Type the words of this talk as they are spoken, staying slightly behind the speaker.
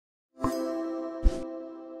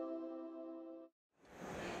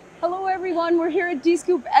everyone, we're here at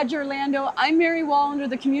D-Scoop Edge Orlando. I'm Mary Wallander,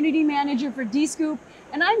 the Community Manager for D-Scoop,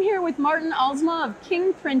 and I'm here with Martin Aalsma of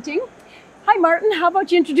King Printing. Hi Martin, how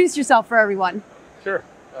about you introduce yourself for everyone? Sure.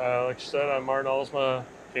 Like you said, I'm Martin Aalsma,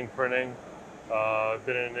 King Printing. I've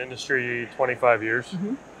been in the industry 25 years,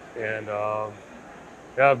 and yeah,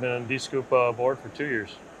 I've been on D-Scoop board for 2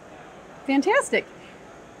 years. Fantastic.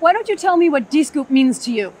 Why don't you tell me what D-Scoop means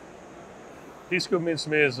to you? D-Scoop means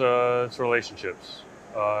to me is it's relationships.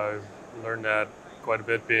 I've learned that quite a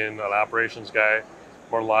bit being an operations guy,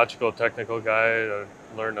 more logical, technical guy. I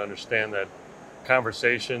learned to understand that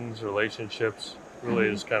conversations, relationships really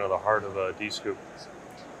is kind of the heart of D-Scoop.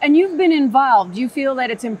 And you've been involved. You feel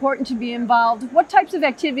that it's important to be involved. What types of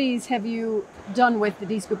activities have you done with the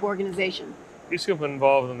D-Scoop organization? D-Scoop been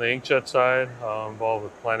involved in the inkjet side, involved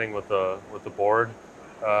with planning with the board.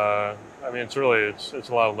 I mean, it's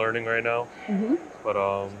a lot of learning right now,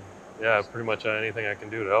 but yeah, pretty much anything I can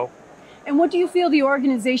do to help. And what do you feel the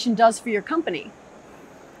organization does for your company?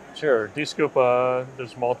 Sure, D-Scoop,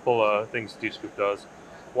 there's multiple things D-Scoop does.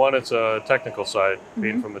 One, it's a technical side,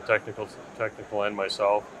 being from the technical end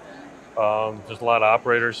myself. There's a lot of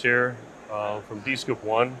operators here. From D-Scoop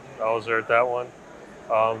 1, I was there at that one.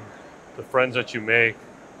 The friends that you make,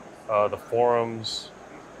 the forums,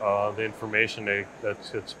 the information that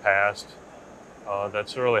gets passed,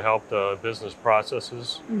 that's really helped business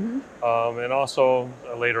processes. And also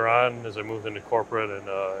later on, as I moved into corporate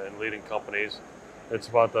and leading companies, it's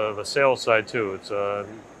about the sales side too. It's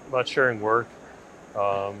about sharing work,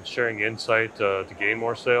 sharing insight to gain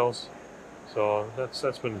more sales. So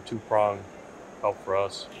that's been a two-pronged help for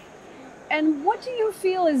us. And what do you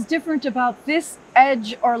feel is different about this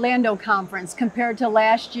Edge Orlando conference compared to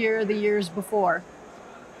last year, the years before?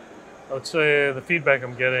 I would say the feedback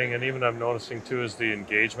I'm getting, and even I'm noticing too, is the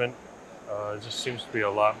engagement. It just seems to be a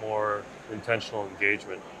lot more intentional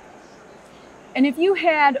engagement. And if you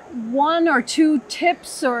had one or two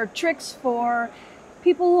tips or tricks for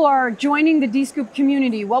people who are joining the D-Scoop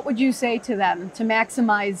community, what would you say to them to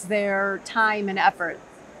maximize their time and effort?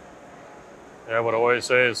 Yeah, what I always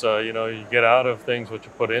say is, you get out of things what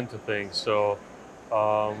you put into things. So,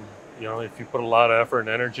 if you put a lot of effort and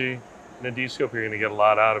energy in a D-Scoop, you're going to get a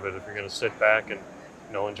lot out of it. If you're going to sit back and,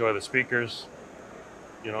 enjoy the speakers,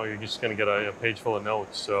 you're just going to get a page full of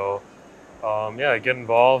notes. So, yeah, get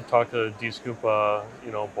involved, talk to the D-Scoop,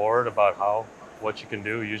 board about what you can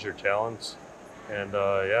do, use your talents, and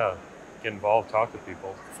yeah, get involved, talk to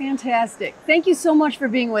people. Fantastic. Thank you so much for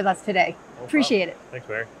being with us today. No Appreciate problem. it. Thanks,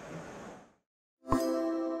 Mary.